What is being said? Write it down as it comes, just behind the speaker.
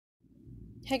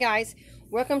Hey guys,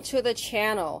 welcome to the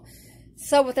channel.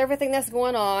 So with everything that's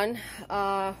going on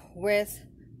with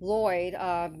Lloyd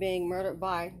being murdered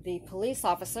by the police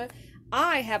officer,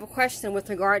 I have a question with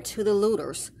regard to the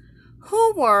looters.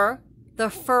 Who were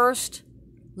the first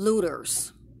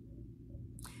looters?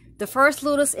 The first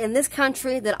looters in this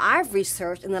country that I've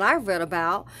researched and that I've read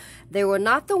about, they were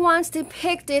not the ones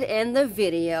depicted in the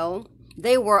video.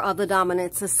 They were of the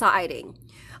dominant society.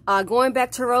 Going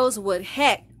back to Rosewood,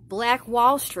 heck, Black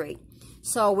Wall Street.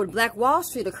 So when Black Wall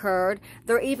Street occurred,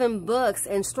 there are even books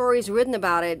and stories written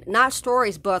about it. Not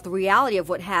stories, but the reality of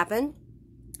what happened,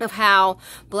 of how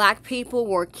black people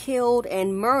were killed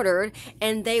and murdered,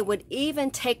 and they would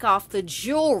even take off the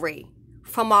jewelry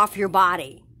from off your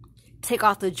body. Take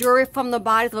off the jewelry from the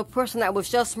body of a person that was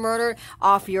just murdered,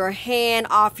 off your hand,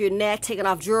 off your neck, taking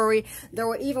off jewelry. There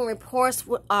were even reports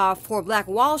for Black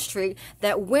Wall Street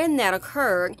that when that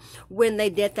occurred, when they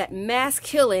did that mass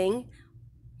killing,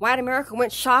 white America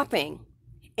went shopping.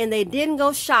 And they didn't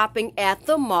go shopping at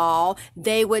the mall.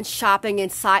 They went shopping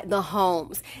inside the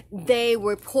homes. They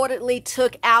reportedly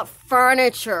took out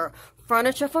furniture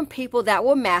from people that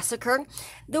were massacred.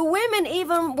 The women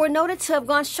even were noted to have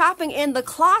gone shopping in the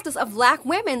closets of black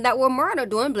women that were murdered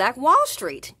during Black Wall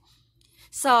Street.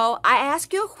 So I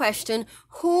ask you a question,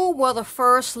 who were the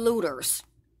first looters?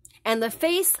 And the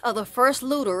face of the first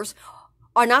looters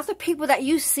are not the people that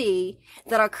you see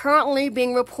that are currently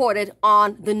being reported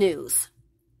on the news.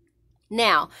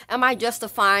 Now, am I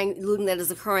justifying looting that is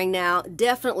occurring now?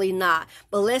 Definitely not.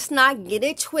 But let's not get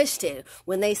it twisted.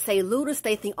 When they say looters,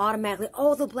 they think automatically,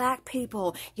 oh, the black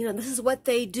people, this is what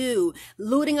they do.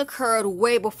 Looting occurred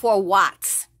way before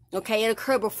Watts. Okay, it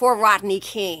occurred before Rodney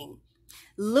King.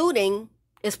 Looting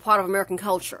is part of American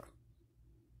culture.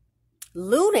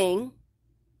 Looting,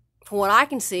 from what I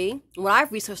can see, what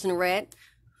I've researched and read,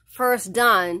 first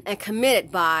done and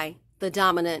committed by the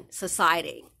dominant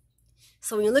society.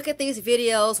 So when you look at these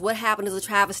videos, what happened is a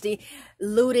travesty.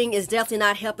 Looting is definitely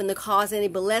not helping the cause any,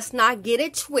 but let's not get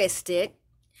it twisted.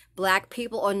 Black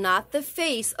people are not the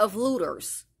face of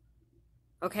looters.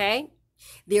 Okay?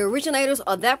 The originators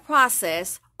of that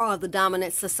process are the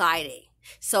dominant society.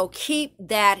 So keep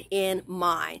that in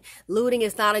mind. Looting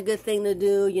is not a good thing to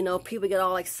do. People get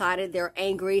all excited. They're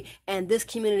angry. And this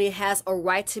community has a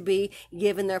right to be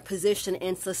given their position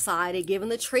in society, given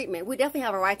the treatment. We definitely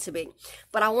have a right to be.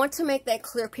 But I want to make that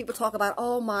clear. People talk about,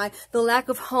 oh my, the lack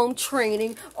of home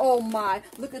training. Oh my,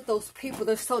 look at those people.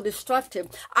 They're so destructive.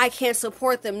 I can't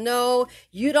support them. No,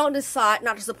 you don't decide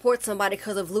not to support somebody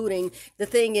because of looting. The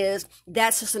thing is,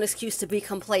 that's just an excuse to be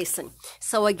complacent.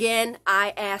 So again,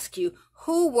 I ask you,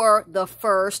 who were the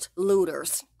first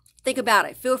looters? Think about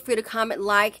it. Feel free to comment,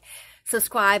 like,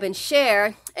 subscribe, and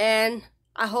share. And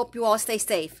I hope you all stay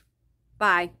safe.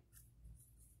 Bye.